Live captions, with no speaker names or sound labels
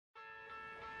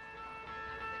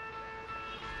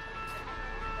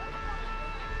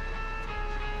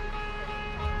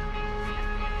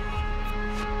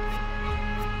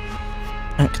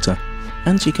ACTA,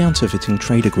 Anti-Counterfeiting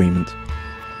Trade Agreement.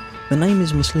 The name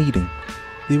is misleading.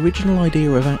 The original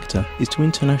idea of ACTA is to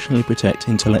internationally protect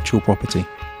intellectual property.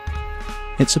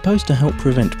 It's supposed to help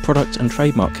prevent product and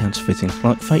trademark counterfeiting,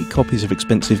 like fake copies of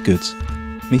expensive goods,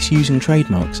 misusing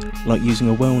trademarks, like using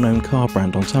a well-known car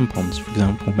brand on tampons, for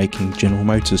example making General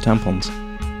Motors tampons.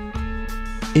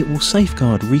 It will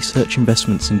safeguard research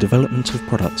investments in development of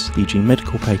products, e.g.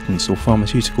 medical patents or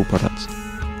pharmaceutical products.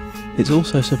 It's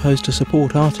also supposed to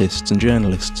support artists and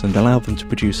journalists and allow them to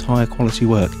produce higher quality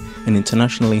work and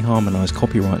internationally harmonise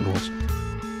copyright laws.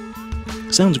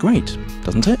 Sounds great,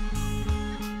 doesn't it?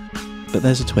 But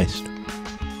there's a twist.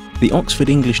 The Oxford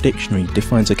English Dictionary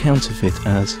defines a counterfeit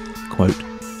as, quote,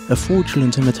 a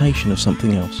fraudulent imitation of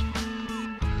something else.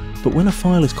 But when a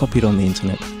file is copied on the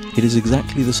internet, it is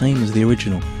exactly the same as the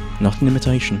original, not an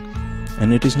imitation,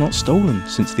 and it is not stolen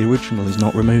since the original is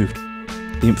not removed.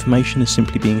 The information is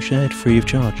simply being shared free of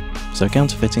charge, so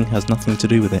counterfeiting has nothing to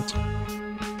do with it.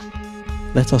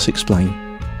 Let us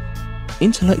explain.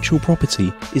 Intellectual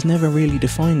property is never really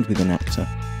defined within ACTA.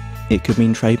 It could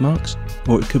mean trademarks,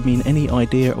 or it could mean any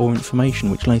idea or information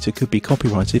which later could be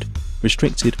copyrighted,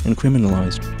 restricted and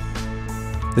criminalised.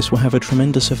 This will have a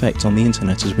tremendous effect on the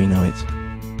internet as we know it.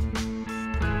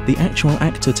 The actual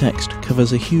ACTA text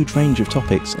covers a huge range of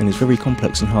topics and is very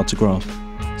complex and hard to grasp,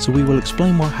 so we will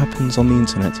explain what happens on the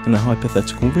internet in a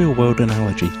hypothetical real-world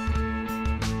analogy.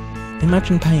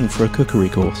 Imagine paying for a cookery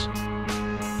course.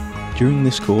 During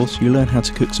this course you learn how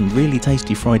to cook some really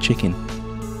tasty fried chicken.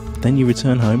 Then you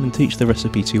return home and teach the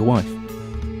recipe to your wife.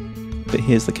 But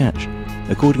here's the catch.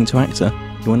 According to ACTA,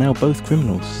 you are now both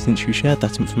criminals since you shared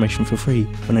that information for free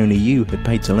when only you had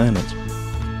paid to learn it.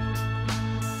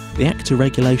 The ACTA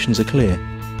regulations are clear.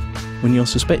 When you're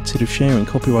suspected of sharing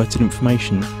copyrighted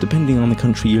information, depending on the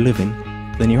country you live in,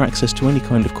 then your access to any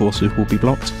kind of courses will be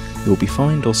blocked, you will be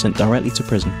fined or sent directly to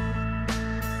prison.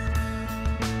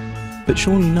 But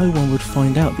surely no one would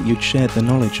find out that you'd shared the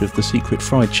knowledge of the secret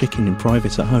fried chicken in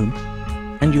private at home.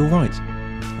 And you're right.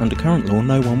 Under current law,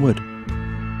 no one would.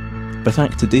 But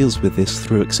ACTA deals with this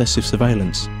through excessive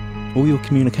surveillance. All your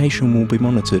communication will be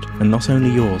monitored, and not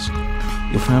only yours.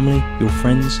 Your family, your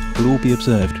friends will all be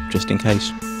observed, just in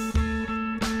case.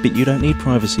 But you don't need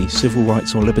privacy, civil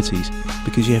rights or liberties,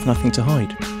 because you have nothing to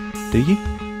hide, do you?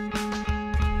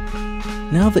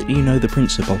 Now that you know the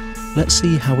principle, let's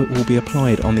see how it will be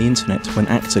applied on the internet when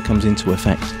ACTA comes into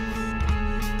effect.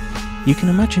 You can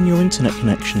imagine your internet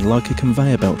connection like a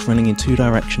conveyor belt running in two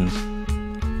directions.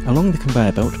 Along the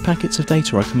conveyor belt, packets of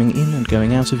data are coming in and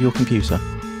going out of your computer.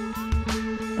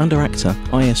 Under ACTA,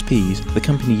 ISPs, the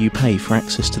company you pay for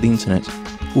access to the internet,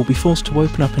 will be forced to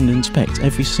open up and inspect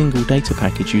every single data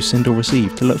package you send or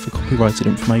receive to look for copyrighted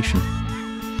information.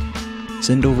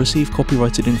 Send or receive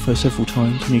copyrighted info several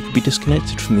times and you could be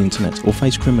disconnected from the internet or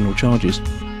face criminal charges.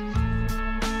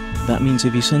 That means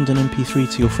if you send an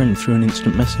MP3 to your friend through an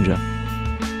instant messenger,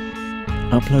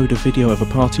 upload a video of a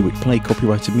party which played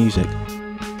copyrighted music,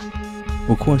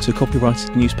 or quote a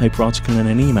copyrighted newspaper article in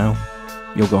an email,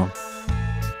 you're gone.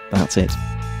 That's it.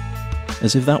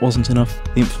 As if that wasn't enough,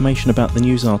 the information about the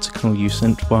news article you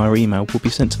sent via email will be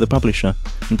sent to the publisher,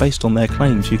 and based on their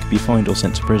claims you could be fined or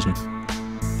sent to prison.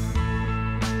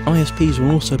 ISPs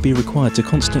will also be required to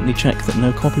constantly check that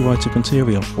no copyrighted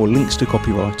material or links to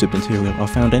copyrighted material are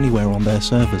found anywhere on their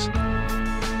servers.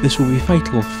 This will be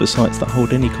fatal for sites that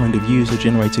hold any kind of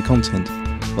user-generated content,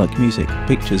 like music,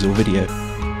 pictures or video.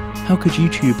 How could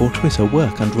YouTube or Twitter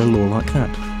work under a law like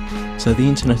that? So the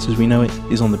internet as we know it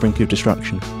is on the brink of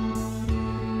destruction.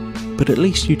 But at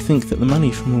least you'd think that the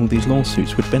money from all these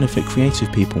lawsuits would benefit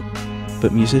creative people.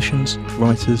 But musicians,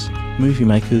 writers, movie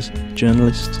makers,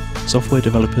 journalists, software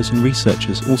developers and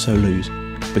researchers also lose,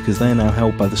 because they are now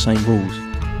held by the same rules.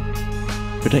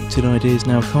 Protected ideas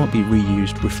now can't be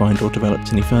reused, refined or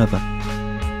developed any further.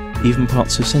 Even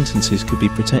parts of sentences could be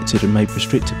protected and made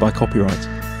restricted by copyright.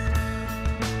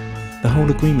 The whole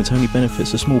agreement only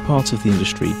benefits a small part of the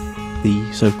industry,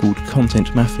 the so-called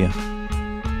content mafia.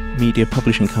 Media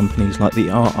publishing companies like the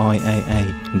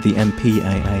RIAA and the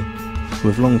MPAA, who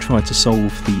have long tried to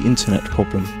solve the internet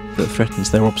problem that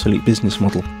threatens their obsolete business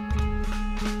model.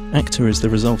 ACTA is the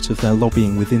result of their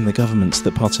lobbying within the governments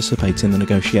that participate in the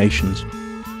negotiations.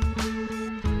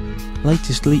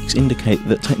 Latest leaks indicate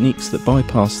that techniques that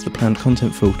bypass the planned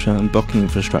content filter and blocking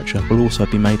infrastructure will also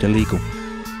be made illegal.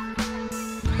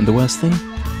 And the worst thing?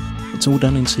 It's all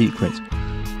done in secret.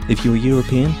 If you're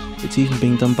European, it's even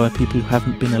being done by people who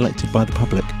haven't been elected by the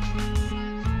public.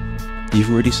 You've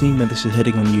already seen where this is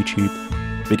heading on YouTube.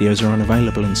 Videos are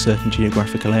unavailable in certain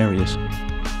geographical areas.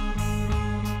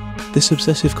 This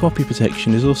obsessive copy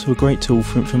protection is also a great tool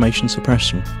for information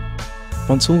suppression.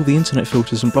 Once all the internet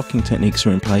filters and blocking techniques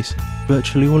are in place,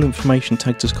 virtually all information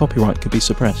tagged as copyright could be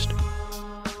suppressed.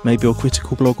 Maybe your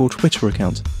critical blog or Twitter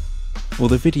account, or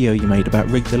the video you made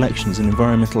about rigged elections and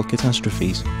environmental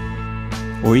catastrophes,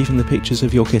 or even the pictures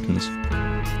of your kittens.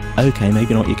 Okay,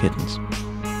 maybe not your kittens.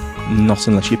 Not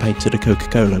unless you painted a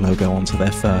Coca-Cola logo onto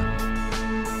their fur.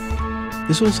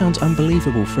 This all sounds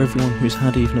unbelievable for everyone who's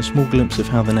had even a small glimpse of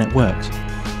how the net works.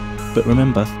 But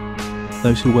remember,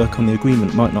 those who work on the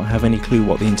agreement might not have any clue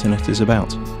what the internet is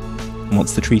about. And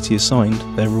once the treaty is signed,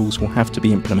 their rules will have to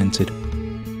be implemented.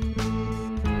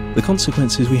 The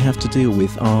consequences we have to deal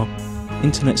with are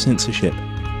internet censorship,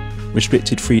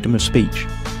 restricted freedom of speech,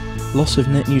 loss of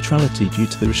net neutrality due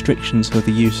to the restrictions of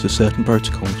the use of certain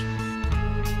protocols,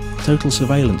 total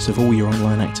surveillance of all your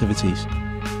online activities,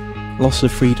 loss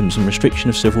of freedoms and restriction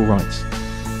of civil rights,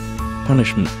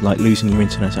 punishment like losing your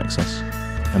internet access,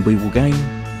 and we will gain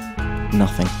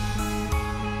nothing.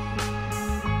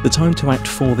 The time to act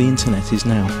for the internet is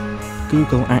now.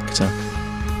 Google ACTA.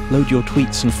 Load your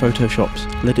tweets and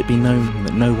photoshops, let it be known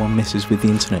that no one messes with the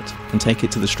internet, and take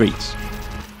it to the streets.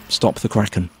 Stop the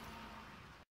Kraken.